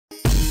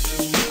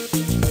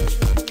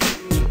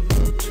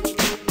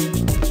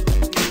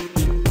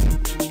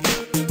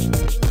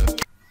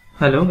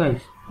Hello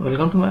guys,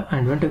 welcome to my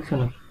Advanced Tech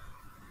channel.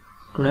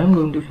 Today I am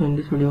going to show in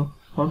this video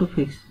how to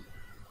fix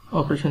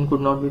operation could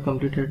not be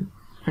completed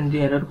and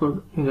the error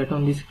code you get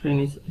on the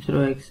screen is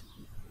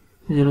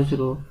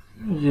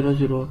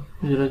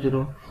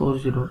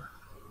 0x00000040.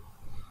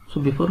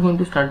 So before going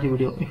to start the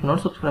video, if you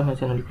not subscribe my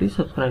channel, please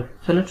subscribe.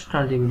 So let's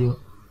start the video.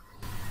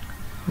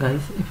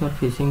 Guys, if you are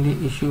facing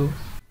the issue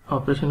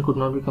operation could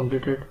not be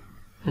completed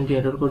and the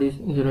error code is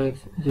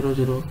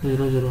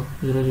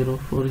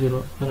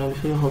 0x00000040, then I will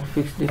show you how to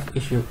fix this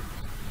issue.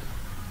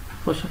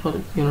 First of all,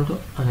 you need to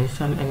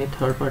uninstall any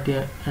third-party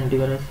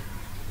antivirus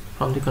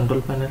from the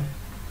control panel.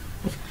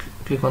 Just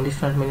click on the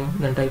start menu,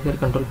 then type here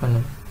control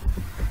panel.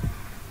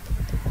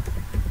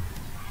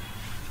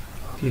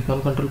 Click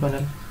on control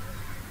panel.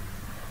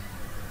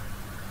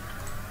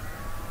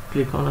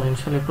 Click on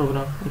uninstall a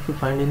program. If you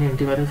find any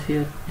antivirus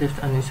here, just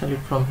uninstall it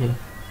from here.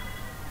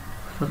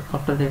 So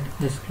after that,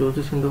 just close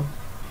this window.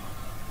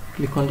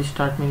 Click on the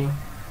start menu,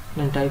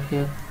 then type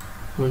here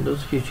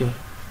Windows Feature.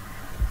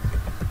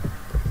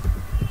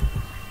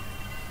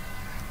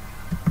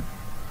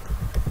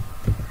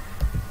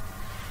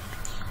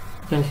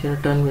 You can see here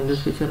turn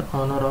Windows Feature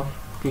on or off.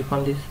 Click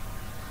on this.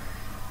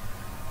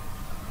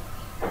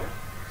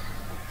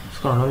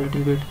 Scroll down a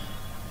little bit.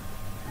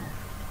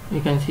 You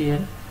can see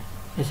here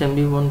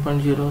SMB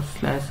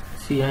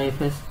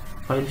 1.0/CIFS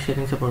file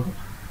sharing support.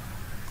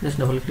 Just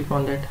double click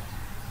on that.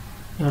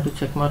 You have to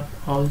check mark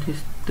all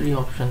these three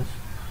options,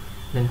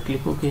 then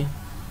click OK.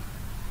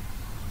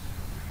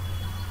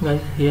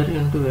 Guys, here you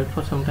need to wait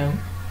for some time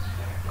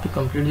to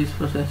complete this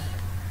process.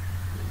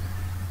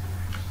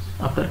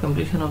 After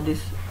completion of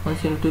this,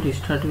 once you need to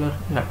restart your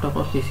laptop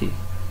or PC.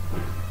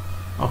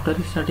 After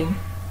restarting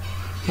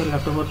your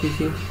laptop or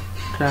PC,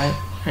 try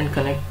and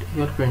connect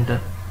your printer.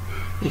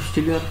 If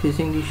still you are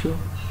facing the issue,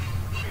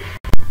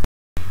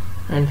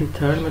 and the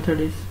third method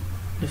is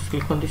just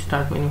click on the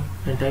start menu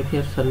and type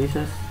here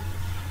services.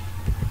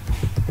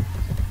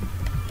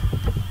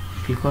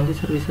 Click on the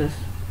services.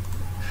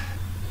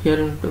 Here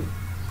you need to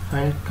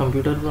find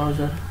computer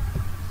browser.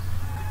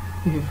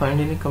 If you find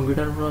any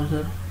computer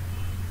browser,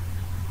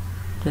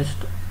 just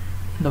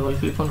double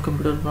click on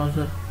computer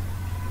browser.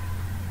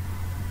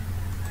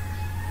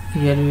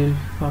 Here you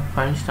will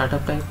find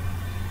startup type.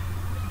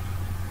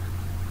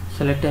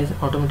 Select as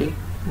automatic,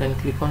 then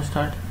click on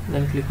start,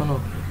 then click on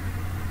OK.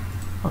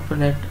 After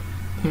that,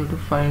 you need to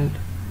find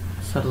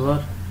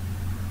server.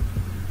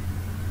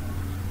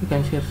 You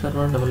can see here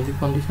server, double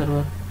click on the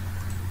server.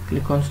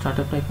 Click on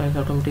startup type as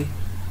automatic.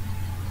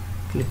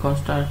 Click on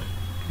start,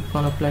 click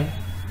on apply,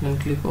 then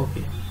click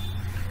OK.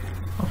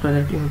 After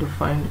that, you need to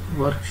find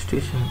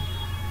workstation.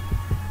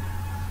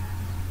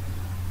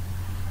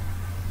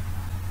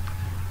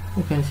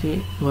 You can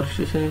see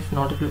workstation is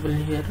not available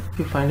here. If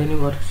you find any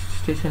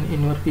workstation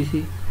in your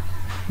PC,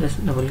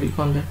 just double click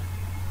on that.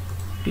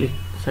 Click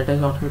set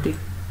as automatic.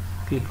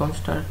 Click on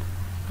start,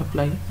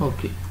 apply,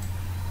 OK.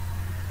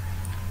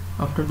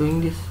 After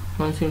doing this,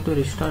 once you need to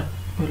restart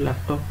your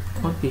laptop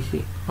or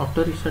PC.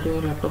 After restarting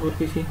your laptop or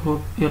PC,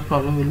 hope your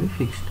problem will be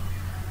fixed.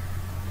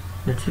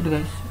 That's it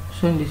guys.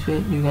 So in this way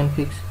you can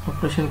fix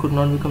operation could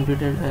not be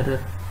completed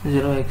error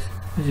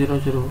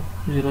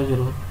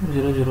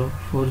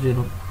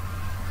 0x00000040.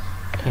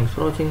 Thanks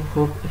for watching.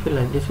 Hope if you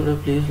like this video,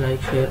 please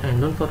like, share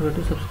and don't forget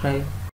to subscribe.